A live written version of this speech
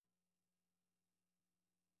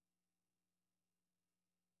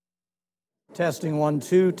Testing 1,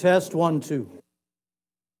 2, test 1, 2.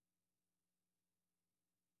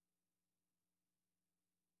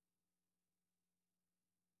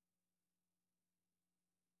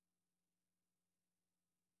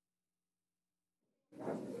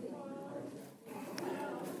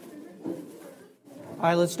 All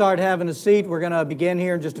right, let's start having a seat. We're going to begin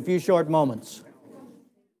here in just a few short moments.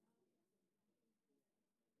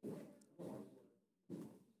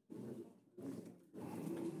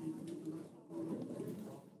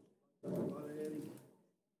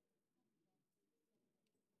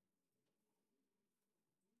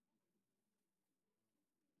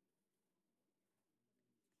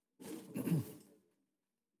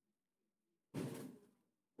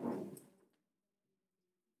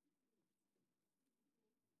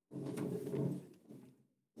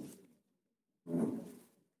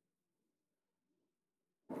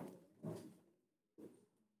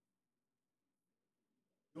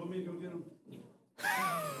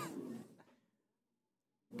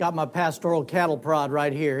 Got my pastoral cattle prod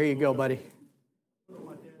right here. Here you go, buddy.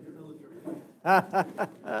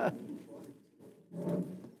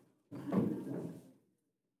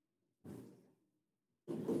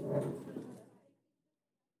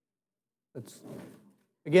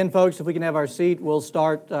 Again, folks, if we can have our seat, we'll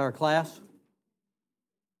start our class.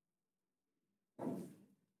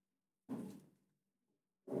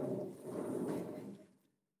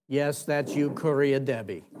 Yes, that's you, Korea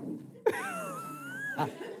Debbie.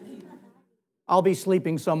 I'll be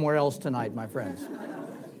sleeping somewhere else tonight, my friends.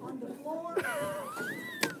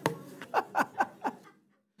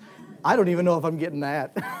 I don't even know if I'm getting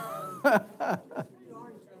that.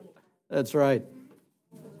 That's right.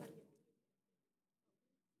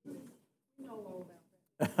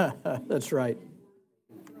 That's right.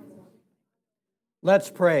 Let's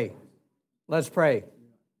pray. Let's pray.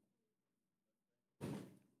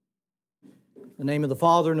 In the name of the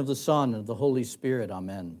Father, and of the Son, and of the Holy Spirit.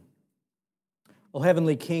 Amen. O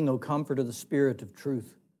heavenly King, O Comforter, the Spirit of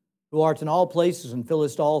truth, who art in all places and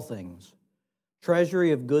fillest all things,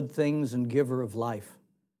 treasury of good things and giver of life,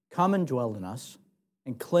 come and dwell in us,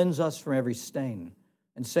 and cleanse us from every stain,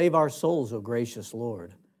 and save our souls, O gracious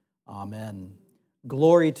Lord. Amen.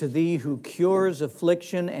 Glory to Thee, who cures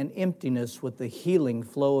affliction and emptiness with the healing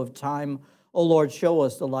flow of time. O Lord, show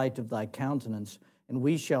us the light of Thy countenance, and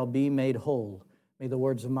we shall be made whole. May the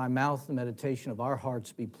words of my mouth, the meditation of our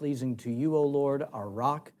hearts be pleasing to You, O Lord, our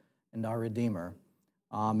rock and our Redeemer.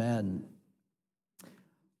 Amen.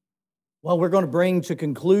 Well, we're going to bring to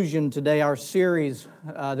conclusion today our series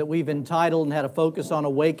that we've entitled and had a focus on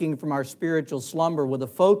awaking from our spiritual slumber, with a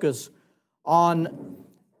focus on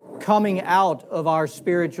coming out of our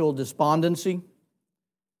spiritual despondency.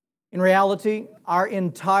 In reality, our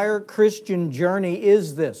entire Christian journey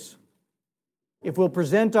is this. If we'll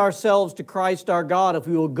present ourselves to Christ our God, if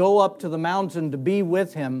we will go up to the mountain to be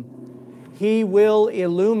with Him, He will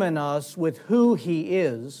illumine us with who He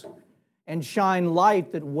is and shine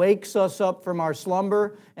light that wakes us up from our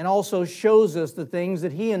slumber and also shows us the things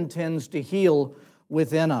that He intends to heal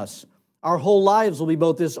within us. Our whole lives will be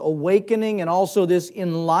both this awakening and also this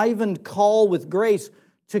enlivened call with grace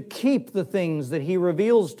to keep the things that He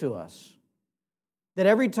reveals to us. That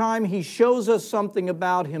every time He shows us something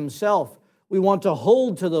about Himself, we want to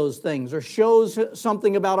hold to those things, or shows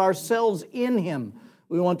something about ourselves in Him,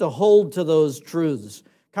 we want to hold to those truths.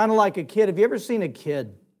 Kind of like a kid. Have you ever seen a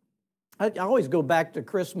kid? I always go back to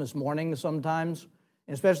Christmas morning sometimes,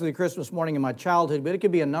 especially Christmas morning in my childhood, but it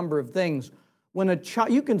could be a number of things. When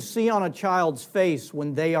you can see on a child's face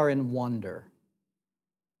when they are in wonder,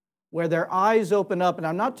 where their eyes open up, and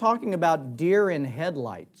I'm not talking about deer in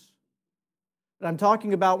headlights, but I'm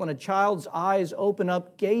talking about when a child's eyes open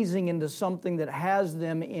up gazing into something that has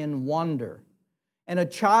them in wonder. And a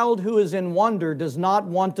child who is in wonder does not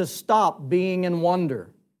want to stop being in wonder.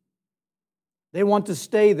 They want to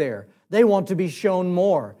stay there. They want to be shown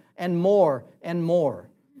more and more and more.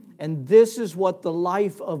 And this is what the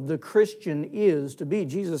life of the Christian is to be.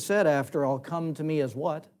 Jesus said, after all, come to me as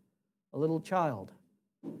what? A little child.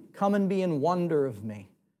 Come and be in wonder of me.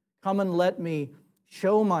 Come and let me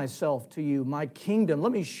show myself to you, my kingdom.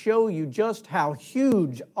 Let me show you just how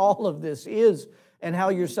huge all of this is and how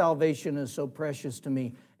your salvation is so precious to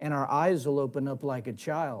me. And our eyes will open up like a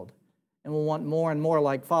child. And we'll want more and more,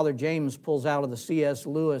 like Father James pulls out of the C.S.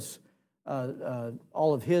 Lewis,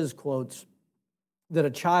 all of his quotes, that a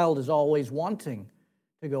child is always wanting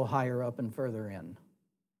to go higher up and further in.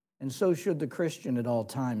 And so should the Christian at all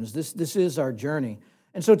times. This is our journey.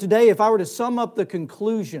 And so today, if I were to sum up the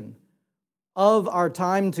conclusion of our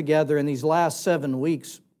time together in these last 7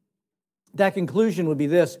 weeks, that conclusion would be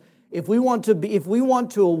this: If we want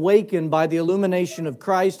to awaken by the illumination of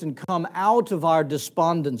Christ and come out of our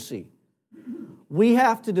despondency, we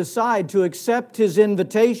have to decide to accept His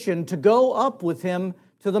invitation to go up with Him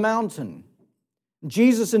to the mountain.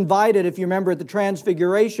 Jesus invited, if you remember at the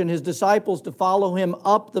Transfiguration, His disciples to follow Him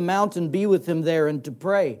up the mountain, be with Him there, and to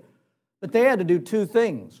pray. But they had to do two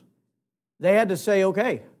things. They had to say,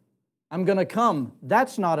 okay, I'm going to come.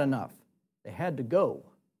 That's not enough. They had to go.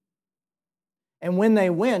 And when they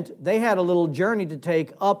went, they had a little journey to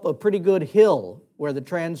take up a pretty good hill where the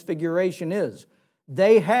Transfiguration is.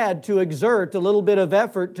 They had to exert a little bit of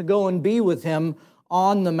effort to go and be with Him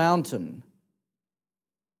on the mountain.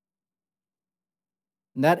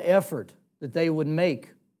 And that effort that they would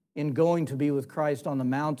make in going to be with Christ on the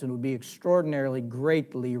mountain would be extraordinarily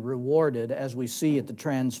greatly rewarded, as we see at the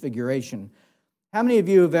Transfiguration. How many of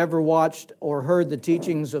you have ever watched or heard the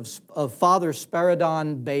teachings of Father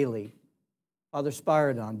Spiridon Bailey? Father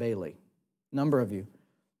Spiridon Bailey, a number of you.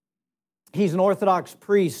 He's an Orthodox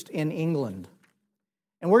priest in England.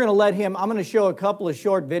 And we're going to let him, I'm going to show a couple of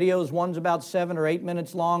short videos. One's about 7 or 8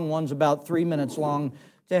 minutes long, one's about 3 minutes long,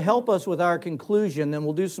 to help us with our conclusion. Then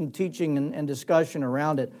we'll do some teaching and discussion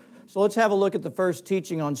around it. So let's have a look at the first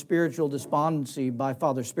teaching on spiritual despondency by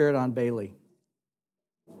Father Spiridon Bailey.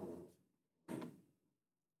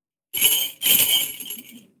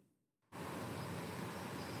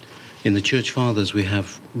 In the Church Fathers, we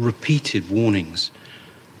have repeated warnings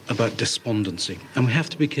about despondency. And we have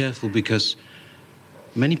to be careful because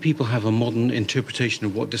many people have a modern interpretation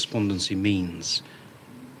of what despondency means.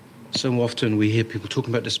 So often we hear people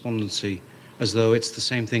talking about despondency as though it's the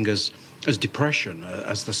same thing as depression,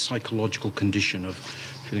 as the psychological condition of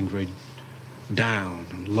feeling very down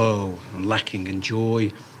and low and lacking in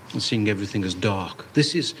joy and seeing everything as dark.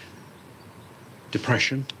 This is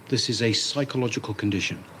depression. This is a psychological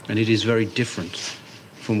condition, and it is very different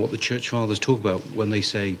from what the Church Fathers talk about when they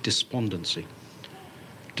say despondency.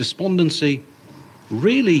 Despondency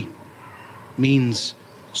really means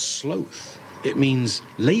sloth. It means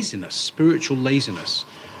laziness, spiritual laziness.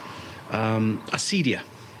 Acedia.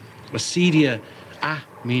 Acedia,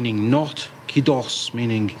 meaning not, kidos,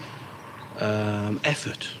 meaning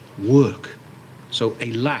effort, work. So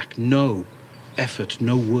a lack, no effort,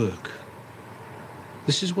 no work.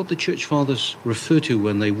 This is what the Church Fathers refer to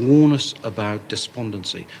when they warn us about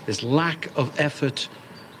despondency. There's lack of effort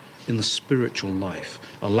in the spiritual life,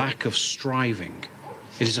 a lack of striving.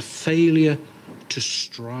 It is a failure to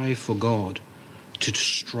strive for God, to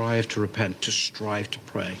strive to repent, to strive to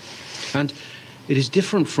pray. And it is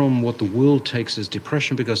different from what the world takes as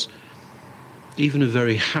depression, because even a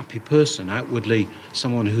very happy person, outwardly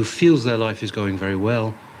someone who feels their life is going very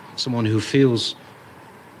well, someone who feels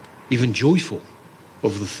even joyful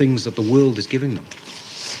of the things that the world is giving them,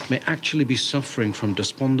 may actually be suffering from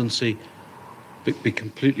despondency, but be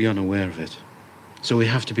completely unaware of it. So we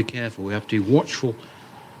have to be careful. We have to be watchful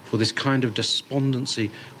for this kind of despondency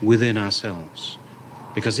within ourselves,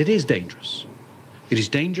 because it is dangerous. It is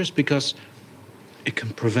dangerous because it can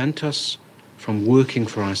prevent us from working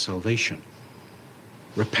for our salvation.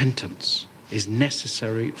 Repentance is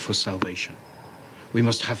necessary for salvation. We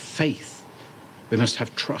must have faith. We must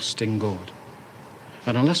have trust in God.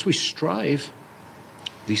 And unless we strive,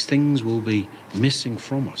 these things will be missing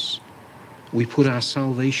from us. We put our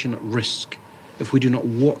salvation at risk if we do not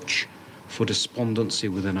watch for despondency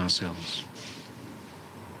within ourselves.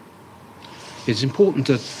 It's important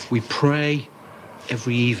that we pray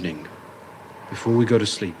every evening before we go to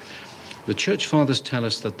sleep. The Church Fathers tell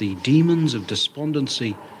us that the demons of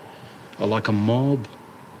despondency are like a mob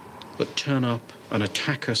that turn up and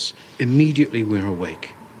attack us immediately we're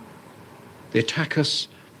awake. They attack us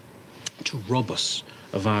to rob us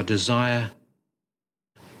of our desire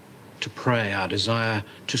to pray, our desire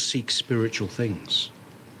to seek spiritual things.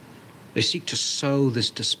 They seek to sow this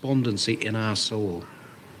despondency in our soul.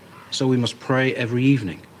 So we must pray every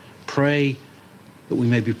evening. Pray that we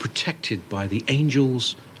may be protected by the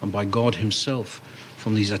angels and by God Himself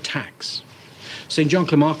from these attacks. St. John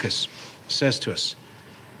Climacus says to us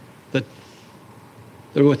that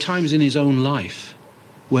there were times in his own life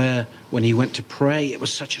where, when he went to pray, it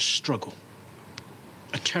was such a struggle,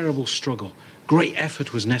 a terrible struggle. Great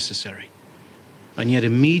effort was necessary. And yet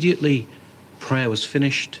immediately prayer was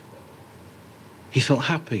finished, he felt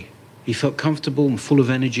happy. He felt comfortable and full of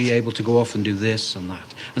energy, able to go off and do this and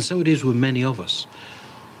that. And so it is with many of us.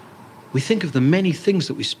 We think of the many things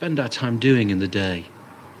that we spend our time doing in the day,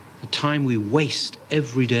 the time we waste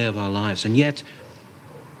every day of our lives. And yet,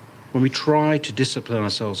 when we try to discipline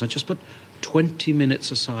ourselves and just put 20 minutes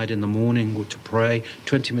aside in the morning to pray,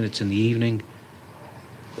 20 minutes in the evening,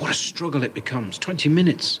 what a struggle it becomes. 20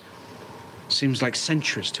 minutes seems like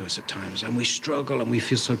centuries to us at times, and we struggle and we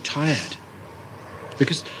feel so tired.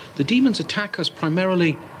 Because the demons attack us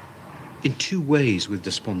primarily in two ways with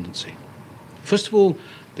despondency. First of all,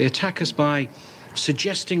 they attack us by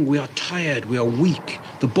suggesting we are tired, we are weak,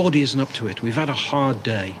 the body isn't up to it, we've had a hard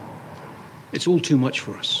day. It's all too much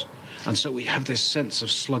for us. And so we have this sense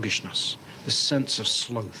of sluggishness, this sense of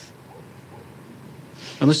sloth.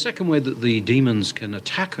 And the second way that the demons can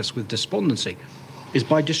attack us with despondency is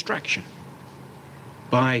by distraction,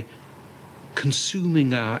 by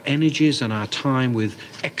consuming our energies and our time with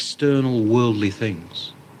external worldly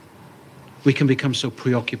things. We can become so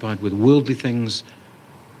preoccupied with worldly things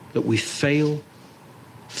that we fail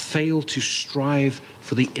to strive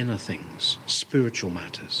for the inner things, spiritual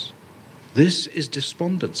matters. This is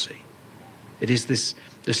despondency. It is this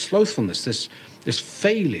slothfulness, this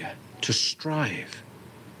failure to strive.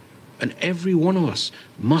 And every one of us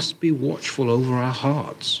must be watchful over our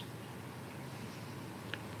hearts.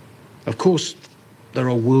 Of course, there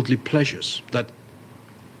are worldly pleasures that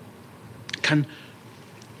can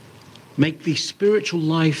make the spiritual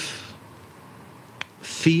life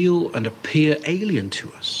feel and appear alien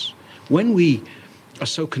to us. When we are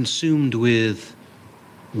so consumed with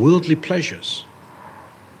worldly pleasures,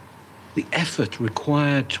 the effort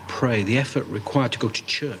required to pray, the effort required to go to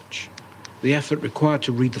church, the effort required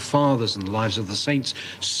to read the Fathers and the lives of the saints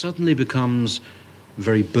suddenly becomes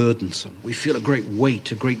very burdensome. We feel a great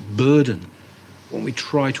weight, a great burden when we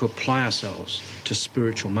try to apply ourselves to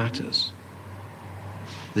spiritual matters.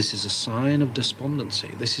 This is a sign of despondency.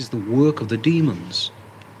 This is the work of the demons,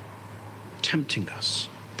 tempting us,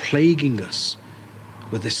 plaguing us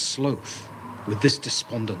with this sloth, with this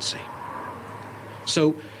despondency.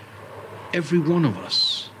 So every one of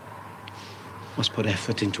us must put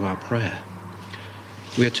effort into our prayer.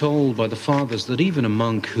 We are told by the Fathers that even a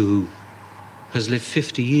monk who has lived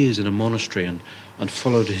 50 years in a monastery and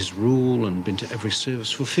followed his rule and been to every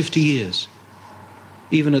service for 50 years,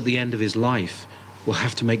 even at the end of his life, will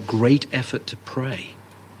have to make great effort to pray.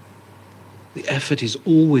 The effort is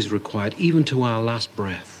always required, even to our last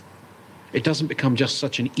breath. It doesn't become just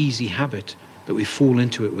such an easy habit that we fall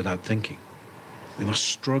into it without thinking. We must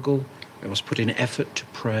struggle, we must put in effort to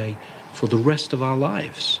pray for the rest of our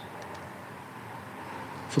lives.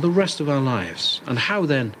 For the rest of our lives. And how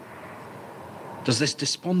then does this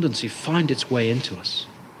despondency find its way into us?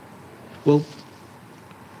 Well,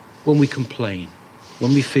 when we complain,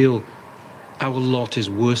 when we feel our lot is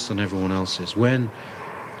worse than everyone else's, when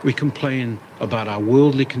we complain about our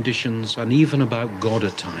worldly conditions and even about God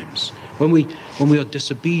at times, when we are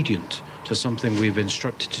disobedient to something we've been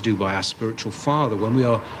instructed to do by our spiritual father, when we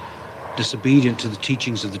are disobedient to the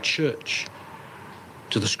teachings of the church,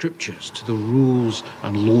 to the scriptures, to the rules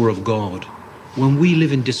and law of God, when we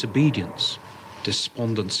live in disobedience,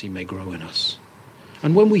 despondency may grow in us.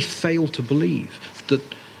 And when we fail to believe that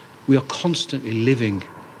we are constantly living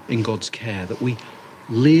in God's care, that we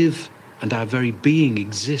live and our very being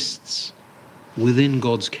exists within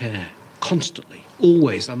God's care, constantly,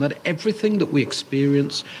 always, and that everything that we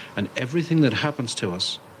experience and everything that happens to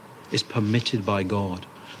us is permitted by God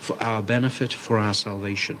for our benefit, for our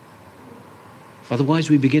salvation. Otherwise,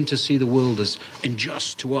 we begin to see the world as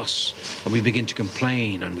unjust to us, and we begin to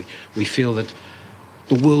complain, and we feel that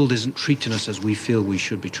the world isn't treating us as we feel we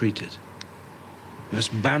should be treated. We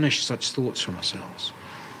must banish such thoughts from ourselves.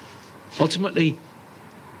 Ultimately,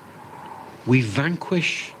 we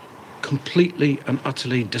vanquish completely and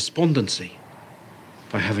utterly despondency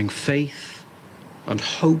by having faith and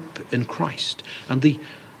hope in Christ. And the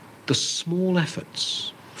small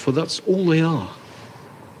efforts, for that's all they are,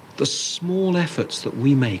 the small efforts that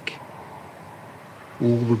we make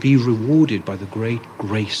will be rewarded by the great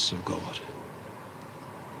grace of God.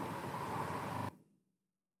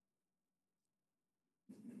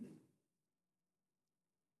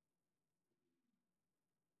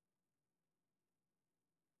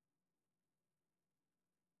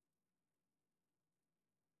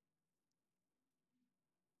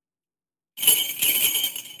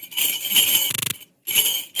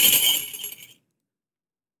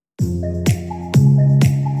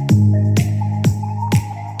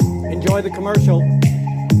 Enjoy the commercial.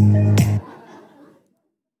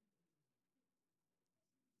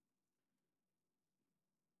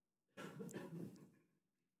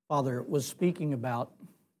 Father was speaking about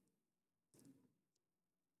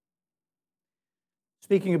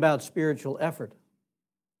spiritual effort.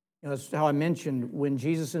 You know, that's how I mentioned when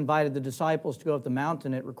Jesus invited the disciples to go up the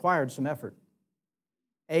mountain, it required some effort.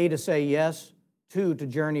 A, to say yes. 2, to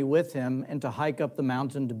journey with him and to hike up the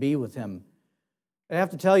mountain to be with him. I have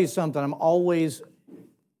to tell you something. I'm always,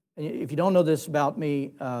 if you don't know this about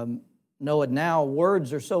me, know it now,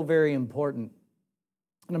 words are so very important.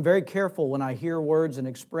 And I'm very careful when I hear words and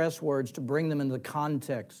express words to bring them into the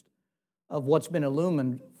context of what's been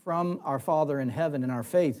illumined from our Father in heaven in our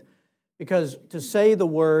faith. Because to say the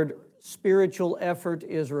word spiritual effort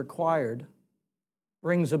is required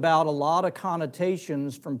brings about a lot of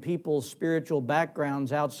connotations from people's spiritual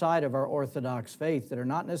backgrounds outside of our Orthodox faith that are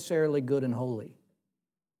not necessarily good and holy.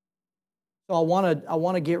 So I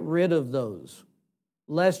want to get rid of those,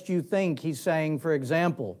 lest you think he's saying, for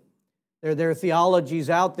example, there are theologies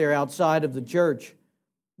out there outside of the church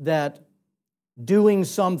that doing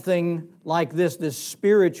something like this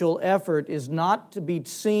spiritual effort is not to be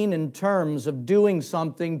seen in terms of doing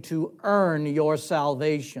something to earn your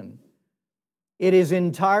salvation. It is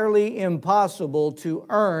entirely impossible to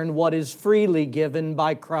earn what is freely given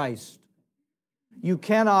by Christ. You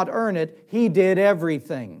cannot earn it. He did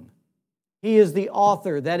everything. He is the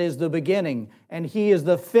author, that is the beginning, and He is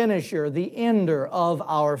the finisher, the ender of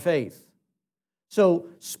our faith. So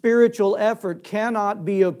spiritual effort cannot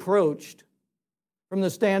be approached from the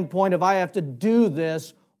standpoint of I have to do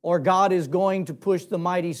this or God is going to push the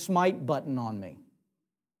mighty smite button on me.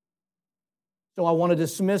 So I want to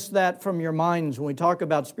dismiss that from your minds when we talk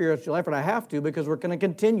about spiritual effort. I have to, because we're going to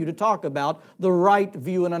continue to talk about the right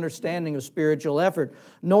view and understanding of spiritual effort.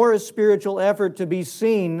 Nor is spiritual effort to be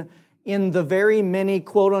seen in the very many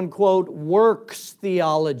quote-unquote works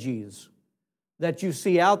theologies that you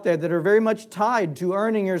see out there that are very much tied to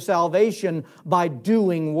earning your salvation by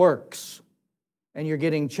doing works. And you're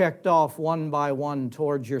getting checked off one by one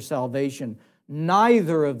towards your salvation.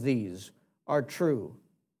 Neither of these are true.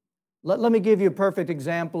 Let me give you a perfect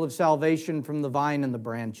example of salvation from the vine and the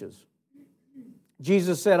branches.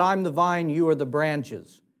 Jesus said, I'm the vine, you are the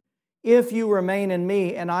branches. If you remain in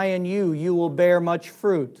me and I in you, you will bear much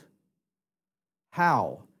fruit.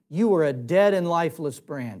 How? You are a dead and lifeless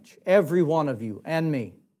branch, every one of you and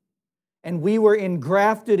me. And we were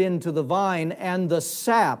engrafted into the vine, and the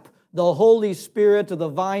sap, the Holy Spirit of the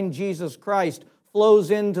vine, Jesus Christ, flows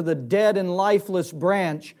into the dead and lifeless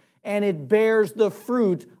branch, and it bears the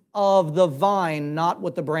fruit of the vine, not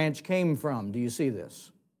what the branch came from. Do you see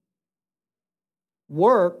this?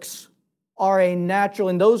 Works are a natural,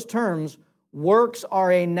 in those terms, works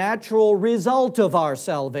are a natural result of our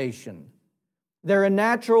salvation. They're a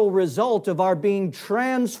natural result of our being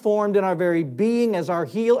transformed in our very being as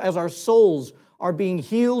our souls are being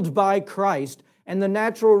healed by Christ. And the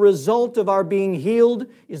natural result of our being healed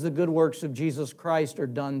is the good works of Jesus Christ are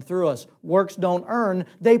done through us. Works don't earn,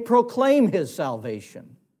 they proclaim His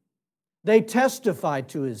salvation. They testify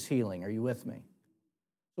to His healing. Are you with me?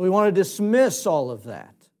 So we want to dismiss all of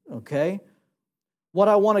that, okay? What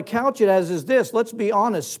I want to couch it as is this. Let's be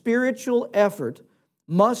honest. Spiritual effort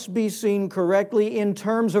must be seen correctly in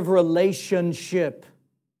terms of relationship.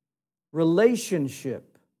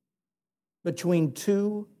 Relationship between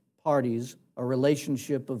two parties, a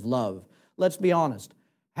relationship of love. Let's be honest.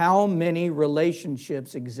 How many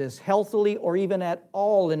relationships exist healthily or even at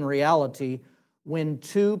all in reality when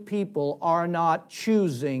two people are not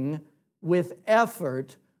choosing with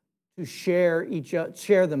effort to share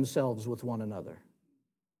themselves with one another?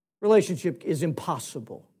 Relationship is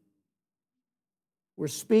impossible. We're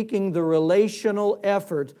speaking the relational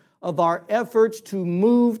effort of our efforts to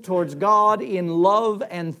move towards God in love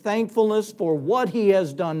and thankfulness for what He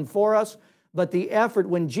has done for us. But the effort,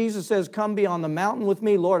 when Jesus says, come be on the mountain with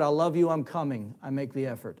me, Lord, I love you, I'm coming. I make the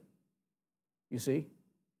effort. You see?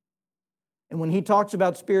 And when He talks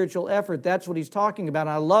about spiritual effort, that's what He's talking about.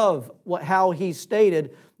 And I love how He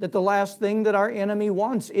stated that the last thing that our enemy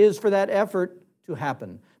wants is for that effort to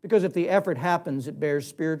happen. Because if the effort happens, it bears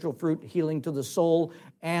spiritual fruit, healing to the soul,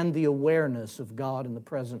 and the awareness of God in the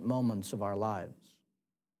present moments of our lives.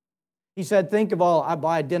 He said, think of all,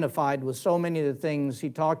 I identified with so many of the things He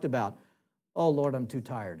talked about. Oh, Lord, I'm too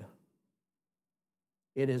tired.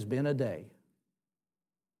 It has been a day.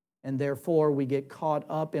 And therefore, we get caught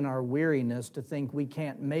up in our weariness to think we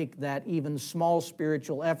can't make that even small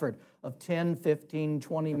spiritual effort of 10, 15,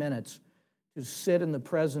 20 minutes to sit in the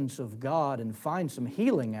presence of God and find some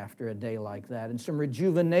healing after a day like that and some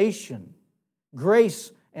rejuvenation,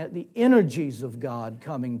 grace, and the energies of God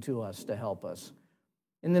coming to us to help us.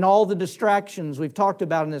 And then all the distractions we've talked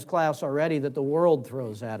about in this class already that the world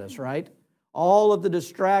throws at us, right? All of the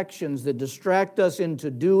distractions that distract us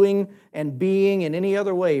into doing and being in any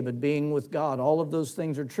other way but being with God. All of those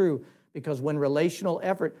things are true because when relational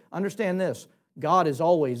effort, understand this, God is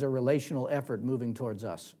always a relational effort moving towards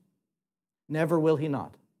us. Never will He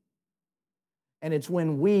not. And it's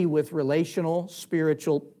when we, with relational,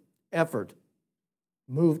 spiritual effort,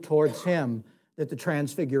 move towards Him that the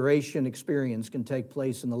transfiguration experience can take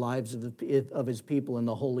place in the lives of his people in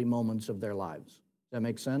the holy moments of their lives. Does that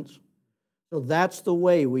make sense? So that's the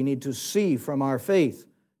way we need to see from our faith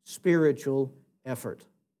spiritual effort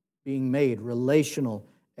being made, relational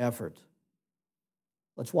effort.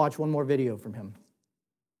 Let's watch one more video from him.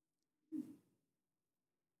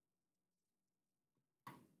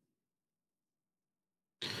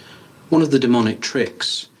 One of the demonic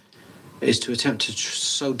tricks is to attempt to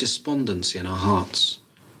sow despondency in our hearts,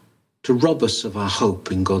 to rob us of our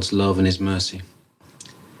hope in God's love and his mercy.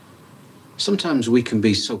 Sometimes we can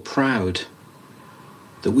be so proud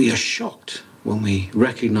that we are shocked when we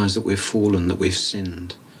recognize that we've fallen, that we've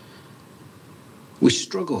sinned. We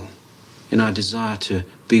struggle in our desire to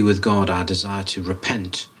be with God, our desire to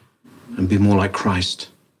repent and be more like Christ.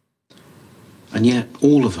 And yet,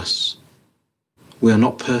 all of us, we are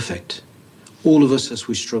not perfect. All of us, as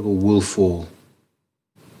we struggle, will fall.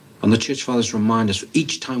 And the Church Fathers remind us,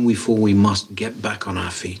 each time we fall, we must get back on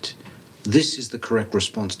our feet. This is the correct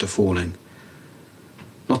response to falling.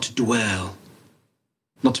 Not to dwell,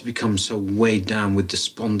 not to become so weighed down with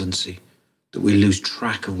despondency that we lose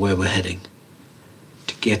track of where we're heading.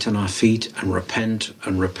 To get on our feet and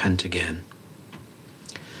repent again.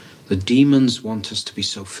 The demons want us to be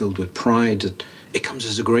so filled with pride that it comes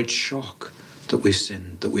as a great shock that we've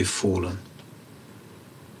sinned, that we've fallen.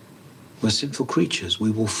 We're sinful creatures.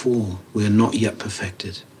 We will fall. We are not yet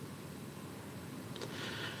perfected.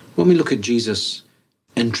 When we look at Jesus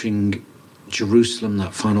entering Jerusalem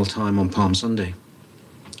that final time on Palm Sunday,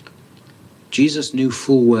 Jesus knew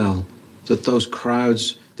full well that those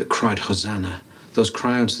crowds that cried Hosanna, those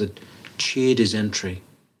crowds that cheered his entry,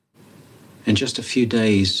 in just a few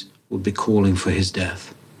days would be calling for his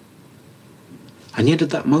death. And yet at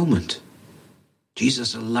that moment,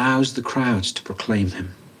 Jesus allows the crowds to proclaim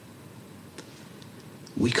him.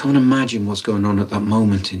 We can't imagine what's going on at that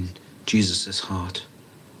moment in Jesus' heart.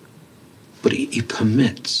 But he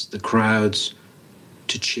permits the crowds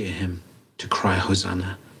to cheer him, to cry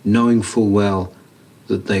Hosanna, knowing full well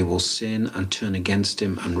that they will sin and turn against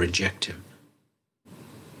him and reject him.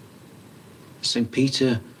 St.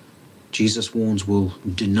 Peter, Jesus warns, will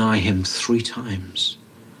deny him 3 times.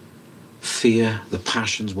 Fear, the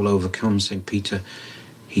passions will overcome St. Peter.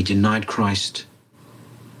 He denied Christ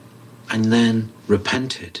and then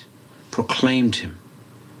repented, proclaimed him.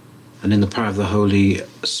 And in the power of the Holy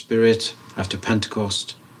Spirit, after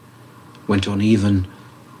Pentecost, went on even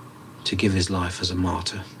to give his life as a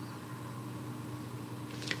martyr.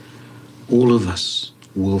 All of us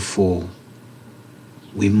will fall.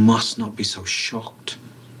 We must not be so shocked,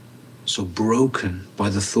 so broken by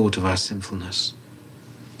the thought of our sinfulness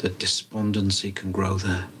that despondency can grow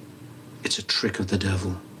there. It's a trick of the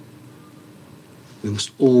devil. We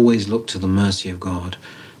must always look to the mercy of God,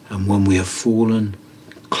 and when we have fallen,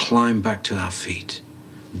 climb back to our feet,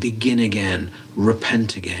 begin again,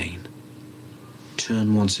 repent again,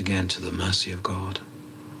 turn once again to the mercy of God.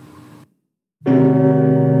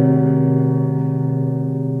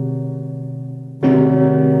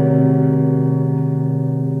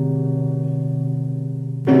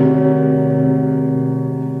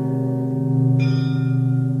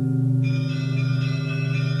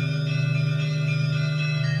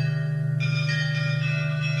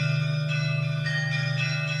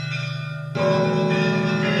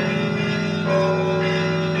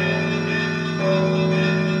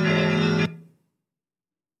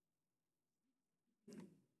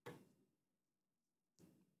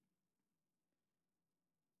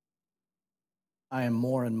 I am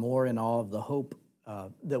more and more in awe of the hope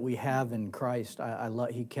that we have in Christ.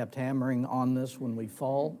 He kept hammering on this when we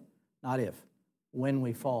fall, not if, when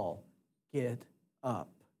we fall, get up.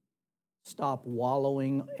 Stop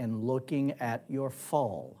wallowing and looking at your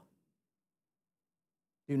fall.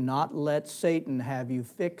 Do not let Satan have you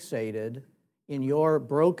fixated in your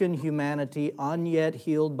broken humanity, unyet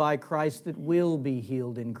healed by Christ, that will be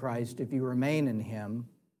healed in Christ if you remain in him.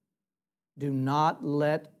 Do not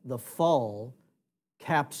let the fall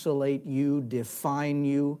encapsulate you, define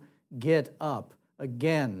you. Get up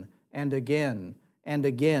again and again and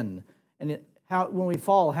again. And when we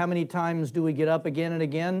fall, how many times do we get up again and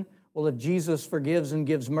again? Well, if Jesus forgives and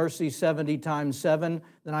gives mercy 70 times 7,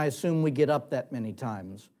 then I assume we get up that many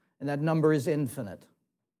times. And that number is infinite.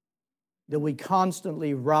 That we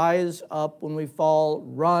constantly rise up when we fall,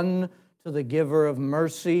 run to the giver of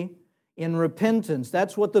mercy in repentance.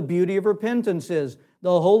 That's what the beauty of repentance is.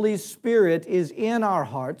 The Holy Spirit is in our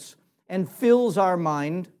hearts and fills our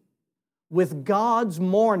mind with God's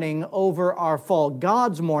mourning over our fall.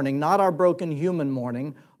 God's mourning, not our broken human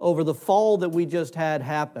mourning, over the fall that we just had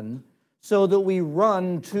happen, so that we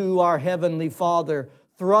run to our Heavenly Father,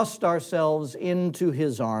 thrust ourselves into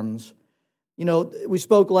His arms. You know, we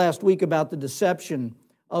spoke last week about the deception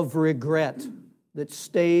of regret that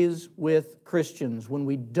stays with Christians when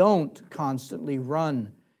we don't constantly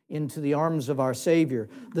run into the arms of our Savior.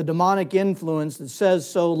 The demonic influence that says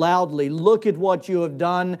so loudly, look at what you have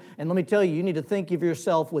done. And let me tell you, you need to think of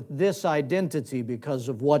yourself with this identity because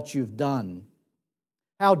of what you've done.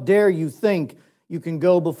 How dare you think you can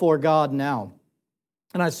go before God now?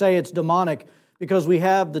 And I say it's demonic because we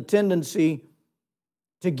have the tendency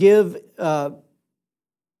to give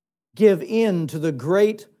in to the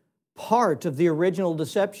great part of the original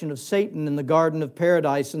deception of Satan in the Garden of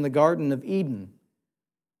Paradise, in the Garden of Eden.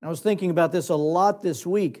 I was thinking about this a lot this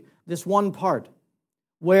week, this one part,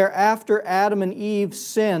 where after Adam and Eve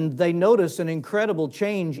sinned, they noticed an incredible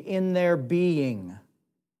change in their being.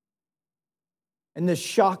 And this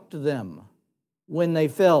shocked them when they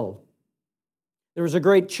fell. There was a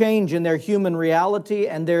great change in their human reality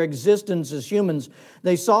and their existence as humans.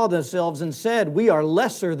 They saw themselves and said, we are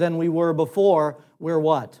lesser than we were before. We're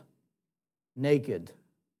what? Naked.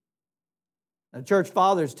 The church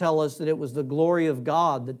fathers tell us that it was the glory of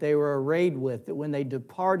God that they were arrayed with, that when they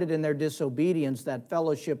departed in their disobedience, that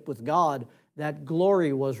fellowship with God, that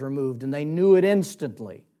glory was removed, and they knew it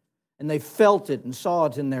instantly, and they felt it and saw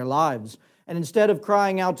it in their lives. And instead of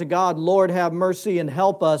crying out to God, Lord, have mercy and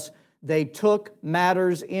help us, they took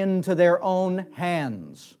matters into their own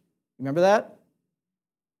hands. Remember that?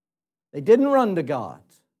 They didn't run to God.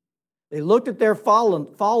 They looked at their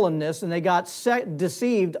fallenness and they got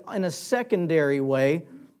deceived in a secondary way.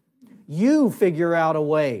 You figure out a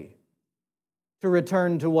way to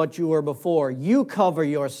return to what you were before. You cover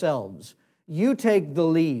yourselves. You take the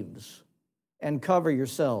leaves and cover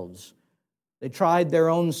yourselves. They tried their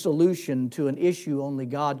own solution to an issue only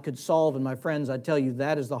God could solve. And my friends, I tell you,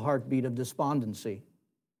 that is the heartbeat of despondency.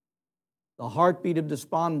 The heartbeat of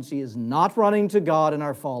despondency is not running to God in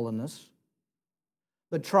our fallenness,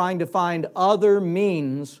 but trying to find other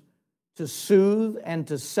means to soothe and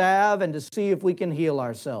to salve and to see if we can heal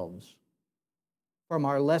ourselves from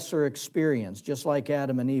our lesser experience, just like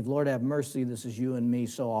Adam and Eve. Lord, have mercy, this is you and me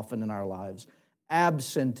so often in our lives,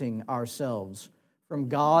 absenting ourselves from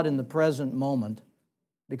God in the present moment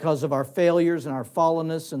because of our failures and our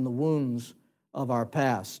fallenness and the wounds of our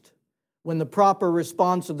past. When the proper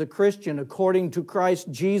response of the Christian, according to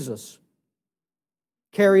Christ Jesus,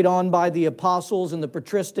 carried on by the apostles and the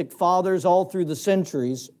patristic fathers all through the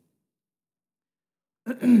centuries,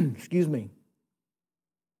 excuse me,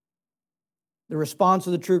 the response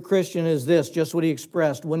of the true Christian is this, just what he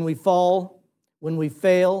expressed. When we fall, when we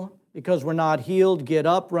fail, because we're not healed, get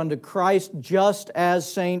up, run to Christ, just as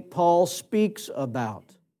St. Paul speaks about.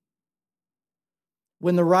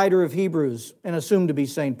 When the writer of Hebrews, and assumed to be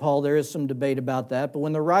St. Paul, there is some debate about that, but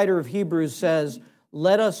when the writer of Hebrews says,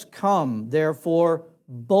 let us come, therefore,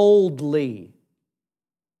 boldly.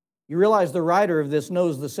 You realize the writer of this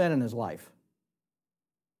knows the sin in his life.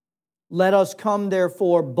 Let us come,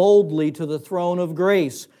 therefore, boldly to the throne of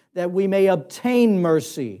grace, that we may obtain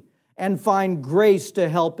mercy and find grace to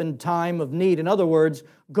help in time of need. In other words,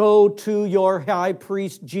 go to your high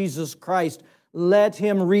priest, Jesus Christ. Let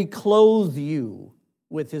him reclothe you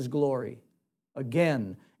with his glory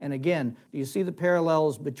again and again. Do you see the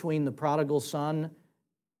parallels between the prodigal son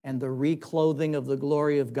and the reclothing of the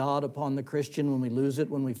glory of God upon the Christian when we lose it,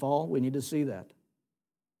 when we fall? We need to see that.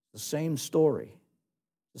 The same story.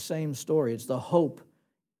 The same story. It's the hope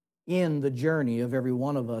in the journey of every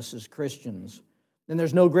one of us as Christians. And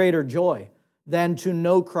there's no greater joy than to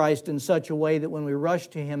know Christ in such a way that when we rush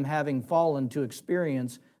to Him having fallen, to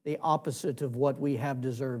experience the opposite of what we have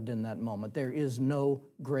deserved in that moment. There is no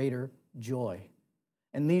greater joy.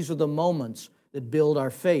 And these are the moments that build our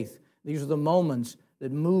faith. These are the moments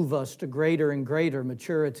that move us to greater and greater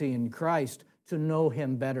maturity in Christ, to know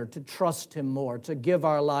Him better, to trust Him more, to give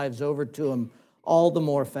our lives over to Him all the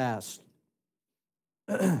more fast,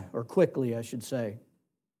 or quickly, I should say.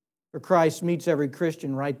 For Christ meets every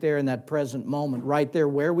Christian right there in that present moment, right there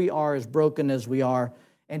where we are, as broken as we are,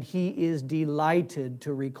 and He is delighted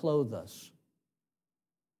to reclothe us.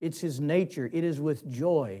 It's His nature. It is with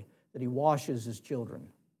joy that He washes His children.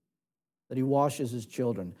 That He washes His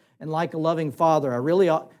children. And like a loving Father,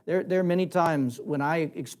 there are many times when I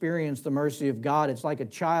experience the mercy of God, it's like a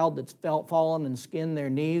child that's fallen and skinned their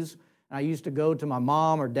knees. And I used to go to my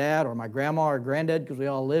mom or dad or my grandma or granddad, because we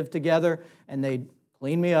all lived together, and they'd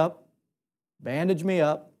clean me up, bandage me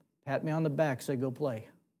up, pat me on the back, say, go play.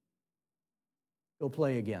 Go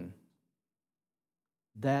play again.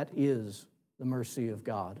 That is the mercy of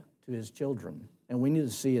God to His children, and we need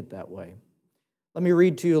to see it that way. Let me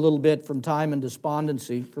read to you a little bit from Time and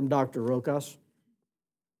Despondency from Dr. Rokas.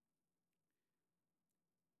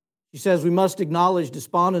 She says, we must acknowledge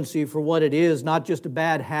despondency for what it is, not just a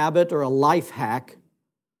bad habit or a life hack,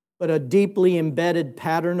 but a deeply embedded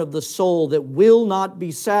pattern of the soul that will not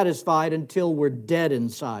be satisfied until we're dead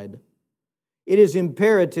inside. It is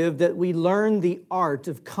imperative that we learn the art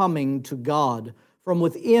of coming to God from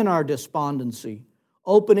within our despondency,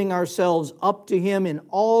 opening ourselves up to Him in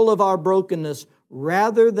all of our brokenness,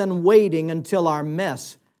 rather than waiting until our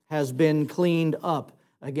mess has been cleaned up.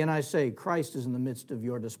 Again, I say, Christ is in the midst of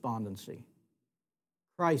your despondency.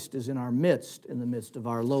 Christ is in our midst, in the midst of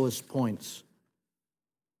our lowest points.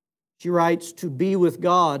 She writes, to be with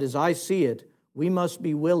God, as I see it, we must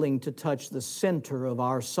be willing to touch the center of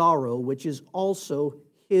our sorrow, which is also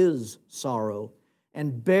His sorrow,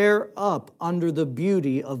 and bear up under the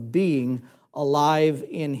beauty of being alive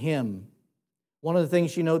in Him. One of the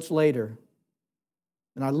things she notes later,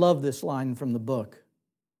 and I love this line from the book.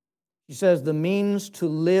 She says, this means to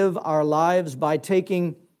live our lives by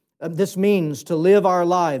taking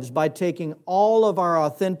all of our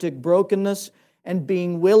authentic brokenness and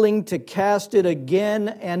being willing to cast it again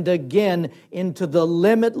and again into the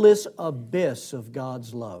limitless abyss of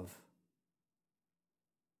God's love.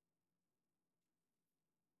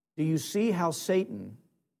 Do you see how Satan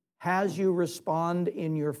has you respond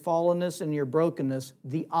in your fallenness and your brokenness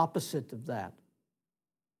the opposite of that?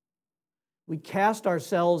 We cast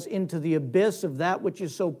ourselves into the abyss of that which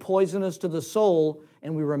is so poisonous to the soul,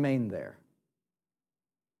 and we remain there.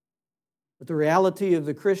 But the reality of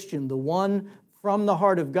the Christian, the one from the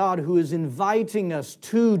heart of God who is inviting us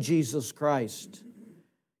to Jesus Christ,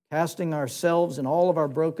 casting ourselves and all of our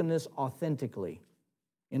brokenness authentically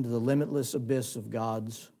into the limitless abyss of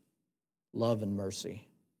God's love and mercy.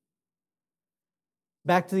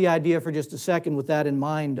 Back to the idea for just a second with that in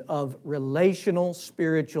mind of relational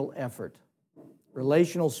spiritual effort.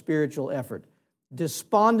 Relational spiritual effort.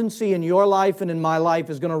 Despondency in your life and in my life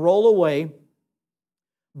is going to roll away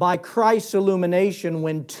by Christ's illumination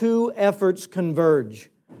when two efforts converge.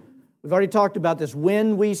 We've already talked about this.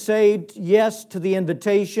 When we say yes to the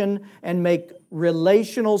invitation and make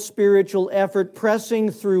relational spiritual effort,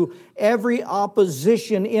 pressing through every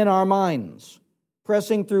opposition in our minds,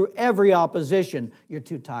 pressing through every opposition, you're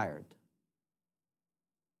too tired.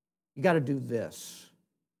 You got to do this,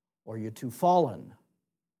 or you're too fallen.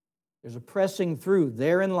 There's a pressing through.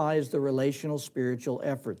 Therein lies the relational spiritual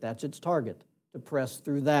effort. That's its target, to press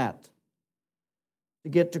through that, to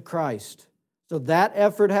get to Christ. So that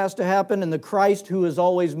effort has to happen, and the Christ who is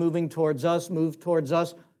always moving towards us, moves towards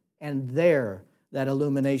us, and there that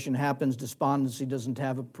illumination happens. Despondency doesn't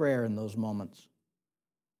have a prayer in those moments.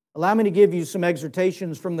 Allow me to give you some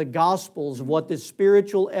exhortations from the Gospels of what this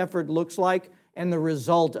spiritual effort looks like and the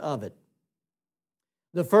result of it.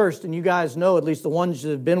 The first, and you guys know, at least the ones that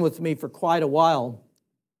have been with me for quite a while,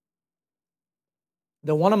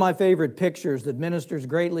 that one of my favorite pictures that ministers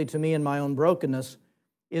greatly to me in my own brokenness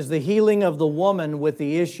is the healing of the woman with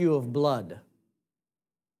the issue of blood.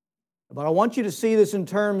 But I want you to see this in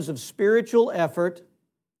terms of spiritual effort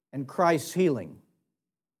and Christ's healing.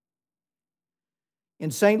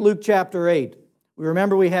 In St. Luke chapter 8,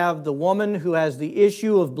 we have the woman who has the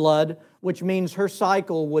issue of blood, which means her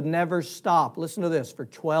cycle would never stop. Listen to this, for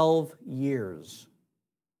 12 years.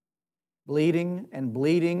 Bleeding and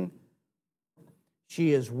bleeding.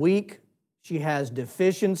 She is weak. She has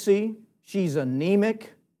deficiency. She's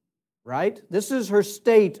anemic, right? This is her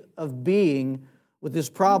state of being with this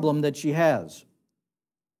problem that she has.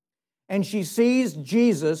 And she sees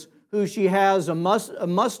Jesus, who she has a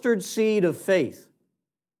mustard seed of faith.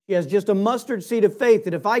 She has just a mustard seed of faith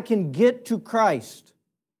that if I can get to Christ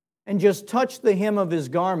and just touch the hem of His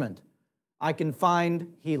garment, I can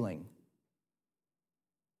find healing.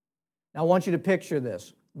 Now I want you to picture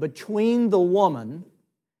this. Between the woman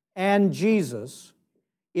and Jesus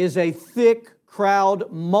is a thick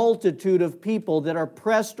crowd, multitude of people that are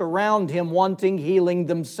pressed around Him wanting healing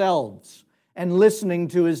themselves and listening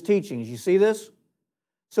to His teachings. You see this?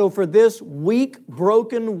 So for this weak,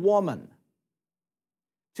 broken woman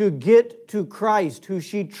to get to Christ, who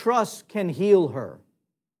she trusts can heal her,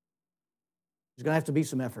 there's going to have to be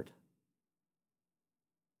some effort.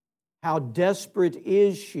 How desperate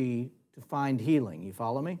is she to find healing? You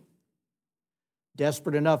follow me?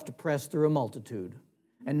 Desperate enough to press through a multitude.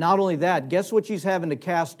 And not only that, guess what she's having to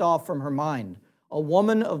cast off from her mind? A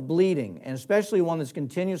woman of bleeding, and especially one that's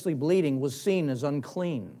continuously bleeding, was seen as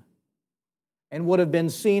unclean and would have been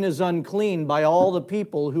seen as unclean by all the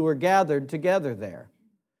people who were gathered together there.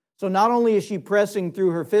 So not only is she pressing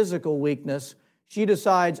through her physical weakness, she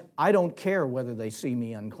decides, I don't care whether they see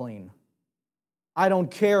me unclean. I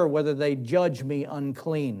don't care whether they judge me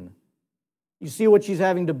unclean. You see what she's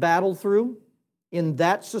having to battle through in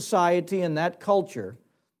that society, in that culture,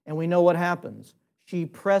 and we know what happens. She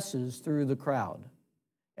presses through the crowd.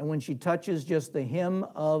 And when she touches just the hem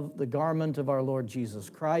of the garment of our Lord Jesus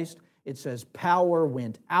Christ, it says power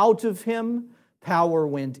went out of him, power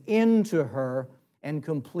went into her, and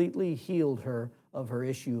completely healed her of her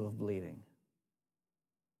issue of bleeding.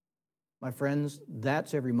 My friends,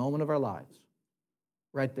 that's every moment of our lives.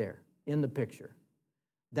 Right there, in the picture.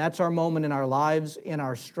 That's our moment in our lives, in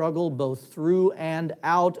our struggle, both through and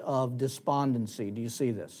out of despondency. Do you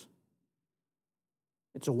see this?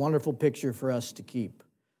 It's a wonderful picture for us to keep.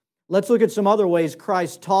 Let's look at some other ways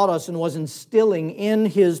Christ taught us and was instilling in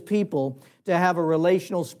His people to have a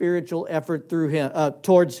relational, spiritual effort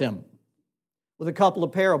towards Him, with a couple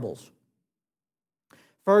of parables.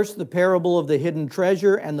 First, the parable of the hidden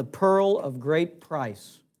treasure and the pearl of great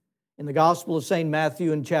price. In the Gospel of St.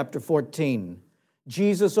 Matthew in chapter 14,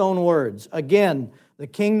 Jesus' own words, again, the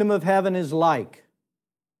kingdom of heaven is like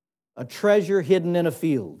a treasure hidden in a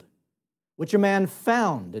field, which a man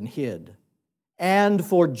found and hid. And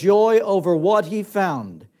for joy over what he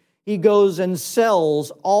found, he goes and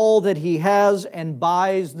sells all that he has and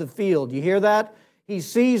buys the field. You hear that? He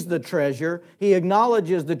sees the treasure. He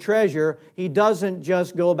acknowledges the treasure. He doesn't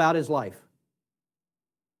just go about his life.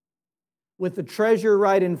 With the treasure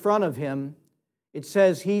right in front of him, it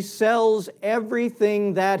says he sells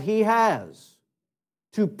everything that he has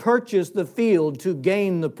to purchase the field, to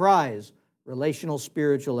gain the prize. Relational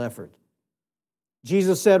spiritual effort.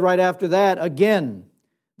 Jesus said right after that, again,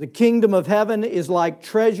 the kingdom of heaven is like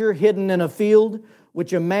treasure hidden in a field,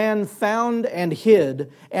 which a man found and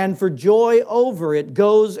hid, and for joy over it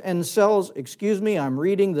goes and sells. Excuse me, I'm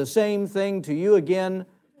reading the same thing to you again,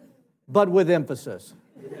 but with emphasis.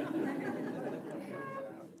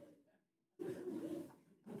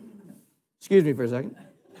 Excuse me for a second.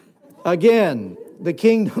 Again, the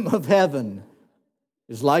kingdom of heaven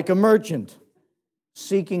is like a merchant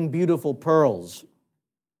seeking beautiful pearls,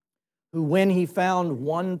 who, when he found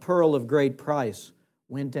one pearl of great price,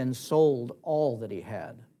 went and sold all that he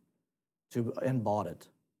had and bought it.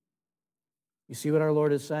 You see what our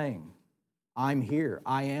Lord is saying? I'm here.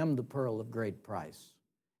 I am the pearl of great price.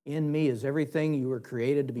 In me is everything you were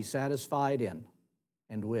created to be satisfied in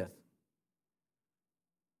and with.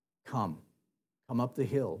 Come up the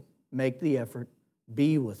hill, make the effort,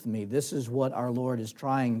 be with me. This is what our Lord is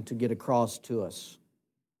trying to get across to us.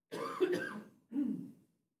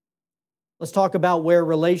 Let's talk about where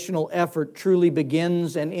relational effort truly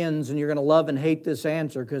begins and ends, and you're going to love and hate this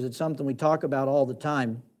answer because it's something we talk about all the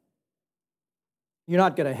time. You're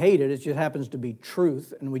not going to hate it, it just happens to be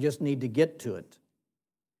truth, and we just need to get to it.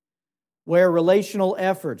 Where relational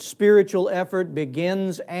effort, spiritual effort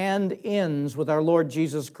begins and ends with our Lord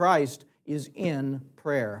Jesus Christ is in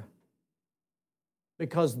prayer.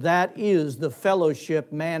 Because that is the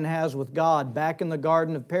fellowship man has with God back in the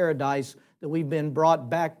Garden of Paradise that we've been brought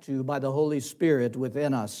back to by the Holy Spirit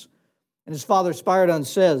within us. And as Father Spyridon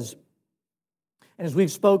says, and as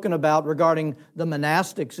we've spoken about regarding the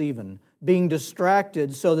monastics even, being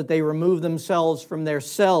distracted so that they remove themselves from their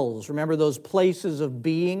cells. Remember those places of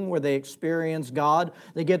being where they experience God?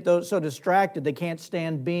 They get those so distracted they can't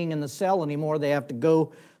stand being in the cell anymore. They have to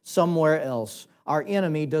go somewhere else. Our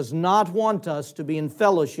enemy does not want us to be in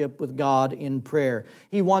fellowship with God in prayer.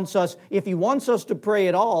 He wants us, if he wants us to pray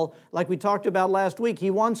at all, like we talked about last week, he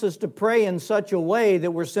wants us to pray in such a way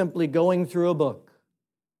that we're simply going through a book.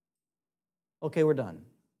 Okay, we're done.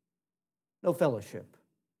 No fellowship.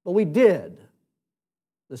 But we did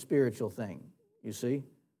the spiritual thing, you see.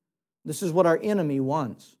 This is what our enemy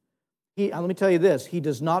wants. Let me tell you this, he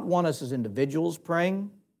does not want us as individuals praying,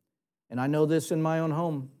 and I know this in my own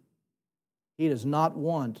home. He does not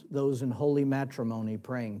want those in holy matrimony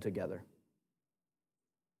praying together.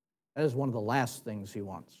 That is one of the last things he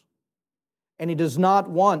wants. And he does not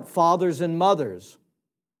want fathers and mothers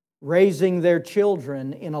raising their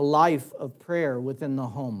children in a life of prayer within the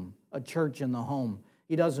home, a church in the home.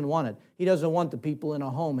 He doesn't want it. He doesn't want the people in a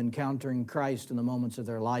home encountering Christ in the moments of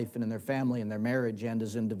their life and in their family and their marriage and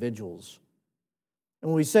as individuals. And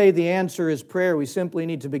when we say the answer is prayer, we simply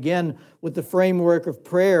need to begin with the framework of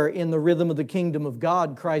prayer in the rhythm of the kingdom of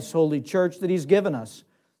God, Christ's holy church that He's given us.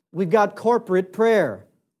 We've got corporate prayer.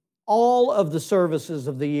 All of the services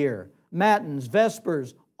of the year, matins,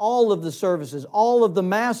 vespers, all of the services, all of the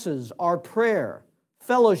masses are prayer,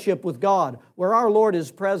 fellowship with God, where our Lord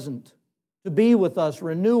is present to be with us,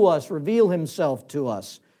 renew us, reveal Himself to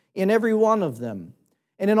us in every one of them.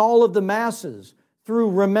 And in all of the masses,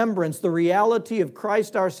 through remembrance, the reality of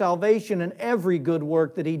Christ our salvation and every good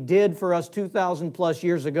work that He did for us 2,000 plus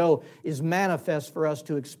years ago is manifest for us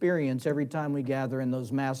to experience every time we gather in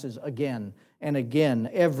those masses again and again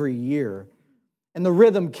every year. And the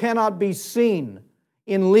rhythm cannot be seen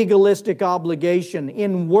in legalistic obligation,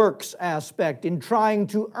 in works aspect, in trying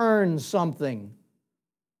to earn something,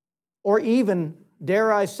 or even,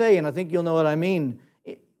 dare I say, and I think you'll know what I mean,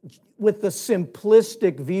 with the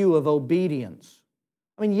simplistic view of obedience.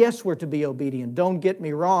 I mean, yes, we're to be obedient, don't get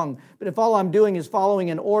me wrong, but if all I'm doing is following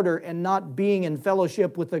an order and not being in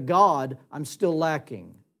fellowship with a God, I'm still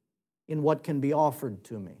lacking in what can be offered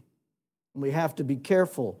to me. And we have to be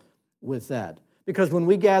careful with that, because when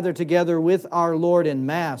we gather together with our Lord in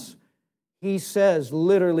Mass, He says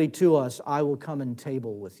literally to us, I will come and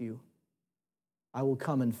table with you. I will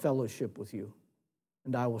come and fellowship with you,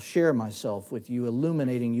 and I will share myself with you,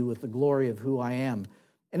 illuminating you with the glory of who I am.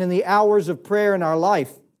 And in the hours of prayer in our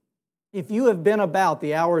life, if you have been about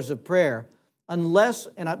the hours of prayer, unless,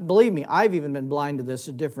 and believe me, I've even been blind to this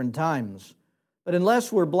at different times, but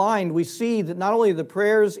unless we're blind, we see that not only the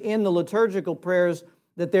prayers in the liturgical prayers,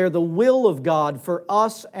 that they're the will of God for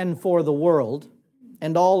us and for the world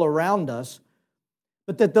and all around us,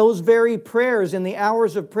 but that those very prayers in the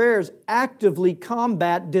hours of prayers actively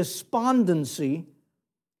combat despondency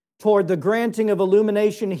toward the granting of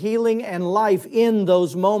illumination, healing, and life in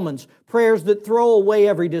those moments. Prayers that throw away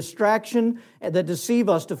every distraction, that deceive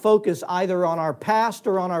us to focus either on our past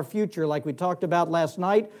or on our future, like we talked about last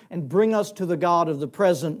night, and bring us to the God of the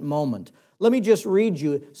present moment. Let me just read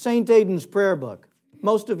you St. Aidan's prayer book.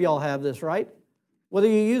 Most of y'all have this, right? Whether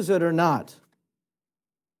you use it or not.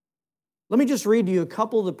 Let me just read you a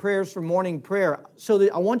couple of the prayers for morning prayer, so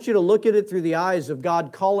that I want you to look at it through the eyes of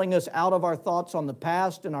God calling us out of our thoughts on the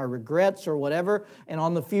past and our regrets or whatever, and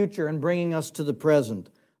on the future and bringing us to the present.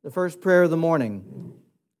 The first prayer of the morning.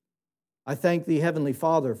 I thank Thee, Heavenly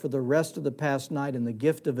Father, for the rest of the past night and the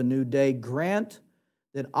gift of a new day. Grant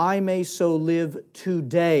that I may so live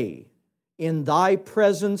today in Thy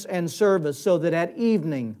presence and service, so that at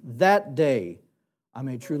evening that day I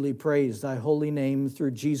may truly praise Thy holy name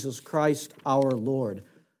through Jesus Christ our Lord.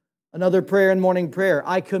 Another prayer in morning prayer.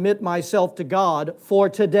 I commit myself to God for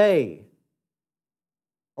today.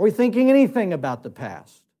 Are we thinking anything about the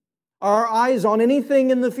past? Are our eyes on anything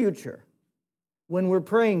in the future? When we're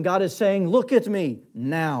praying, God is saying, look at me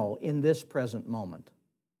now in this present moment.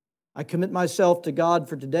 I commit myself to God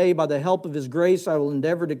for today. By the help of His grace, I will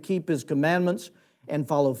endeavor to keep His commandments and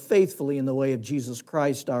follow faithfully in the way of Jesus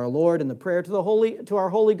Christ our Lord. And the prayer to our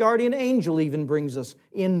holy guardian angel even brings us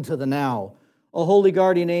into the now. O holy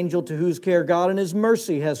guardian angel, to whose care God in His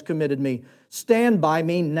mercy has committed me, stand by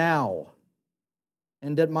me now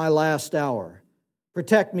and at my last hour.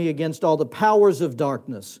 Protect me against all the powers of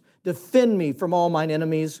darkness. Defend me from all mine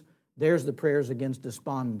enemies. There's the prayers against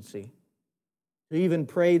despondency. To even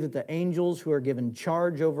pray that the angels who are given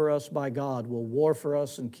charge over us by God will war for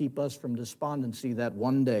us and keep us from despondency that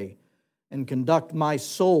one day, and conduct my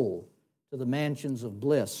soul to the mansions of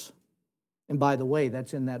bliss. And by the way,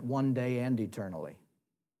 that's in that one day and eternally.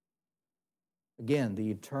 Again,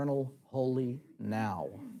 the eternal holy now.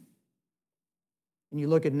 And you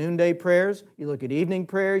look at noonday prayers, you look at evening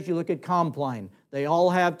prayers, you look at Compline. They all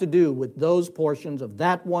have to do with those portions of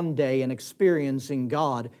that one day and experiencing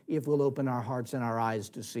God if we'll open our hearts and our eyes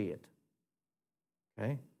to see it.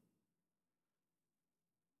 Okay?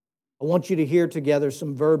 I want you to hear together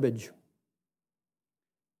some verbiage.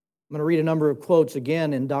 I'm going to read a number of quotes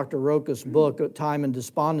again in Dr. Rocha's book, Time and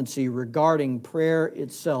Despondency, regarding prayer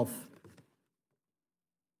itself.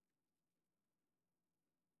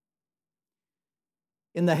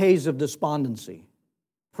 In the haze of despondency,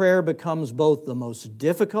 prayer becomes both the most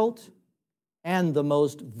difficult and the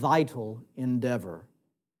most vital endeavor.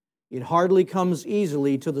 It hardly comes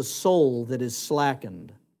easily to the soul that is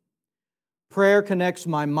slackened. Prayer connects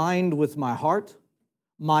my mind with my heart,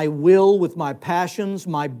 my will with my passions,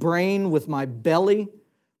 my brain with my belly.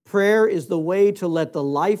 Prayer is the way to let the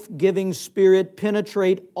life-giving Spirit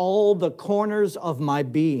penetrate all the corners of my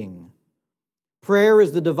being. Prayer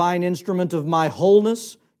is the divine instrument of my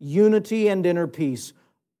wholeness, unity, and inner peace.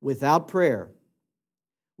 Without prayer,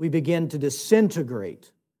 we begin to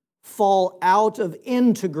disintegrate, fall out of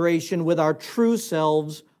integration with our true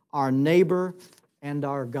selves, our neighbor, and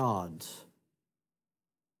our God.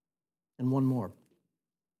 And one more.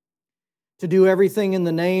 To do everything in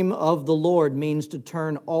the name of the Lord means to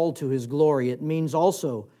turn all to His glory. It means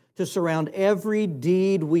also to surround every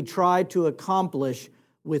deed we try to accomplish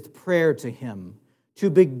with prayer to Him,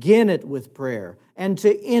 to begin it with prayer, and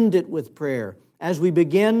to end it with prayer, as we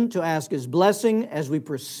begin to ask His blessing, as we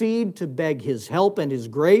proceed to beg His help and His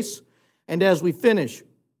grace, and as we finish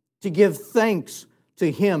to give thanks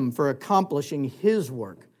to Him for accomplishing His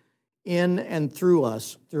work in and through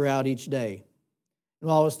us throughout each day. And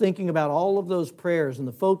while I was thinking about all of those prayers and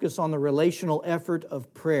the focus on the relational effort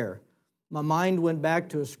of prayer, my mind went back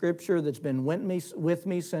to a scripture that's been with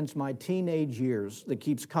me since my teenage years that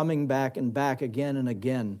keeps coming back and back again and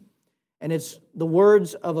again. And it's the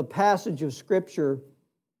words of a passage of Scripture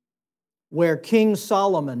where King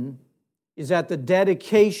Solomon is at the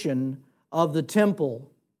dedication of the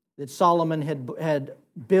temple that Solomon had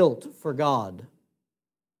built for God.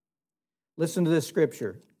 Listen to this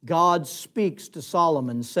scripture. God speaks to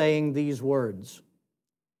Solomon saying these words,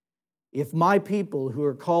 "If my people who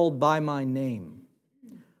are called by my name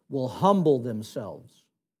will humble themselves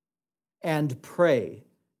and pray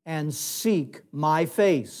and seek my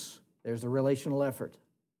face," there's the relational effort,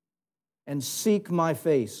 "and seek my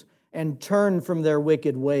face and turn from their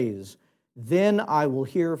wicked ways, then I will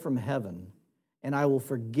hear from heaven and I will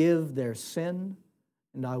forgive their sin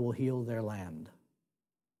and I will heal their land.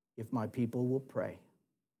 If my people will pray,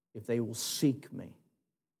 if they will seek me,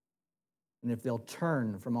 and if they'll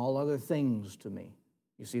turn from all other things to me."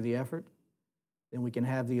 You see the effort? Then we can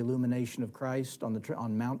have the illumination of Christ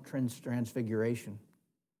on Mount Transfiguration.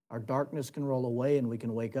 Our darkness can roll away and we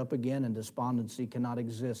can wake up again, and despondency cannot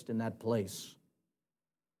exist in that place.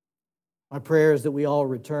 My prayer is that we all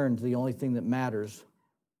return to the only thing that matters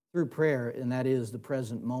through prayer, and that is the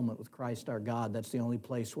present moment with Christ our God. That's the only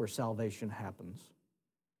place where salvation happens.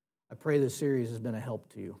 I pray this series has been a help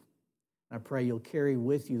to you. I pray you'll carry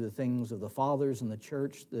with you the things of the fathers and the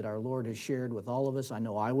church that our Lord has shared with all of us. I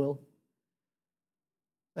know I will.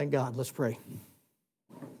 Thank God. Let's pray.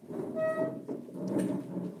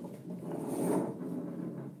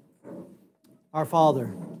 Our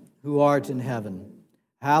Father, who art in heaven,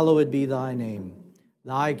 hallowed be thy name.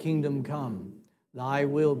 Thy kingdom come, thy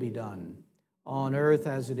will be done, on earth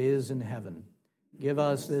as it is in heaven. Give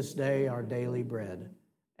us this day our daily bread,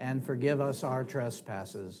 and forgive us our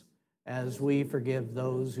trespasses, as we forgive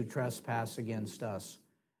those who trespass against us.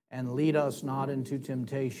 And lead us not into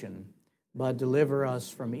temptation, but deliver us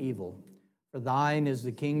from evil. For thine is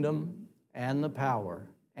the kingdom, and the power,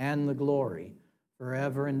 and the glory,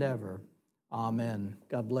 forever and ever. Amen.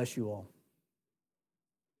 God bless you all.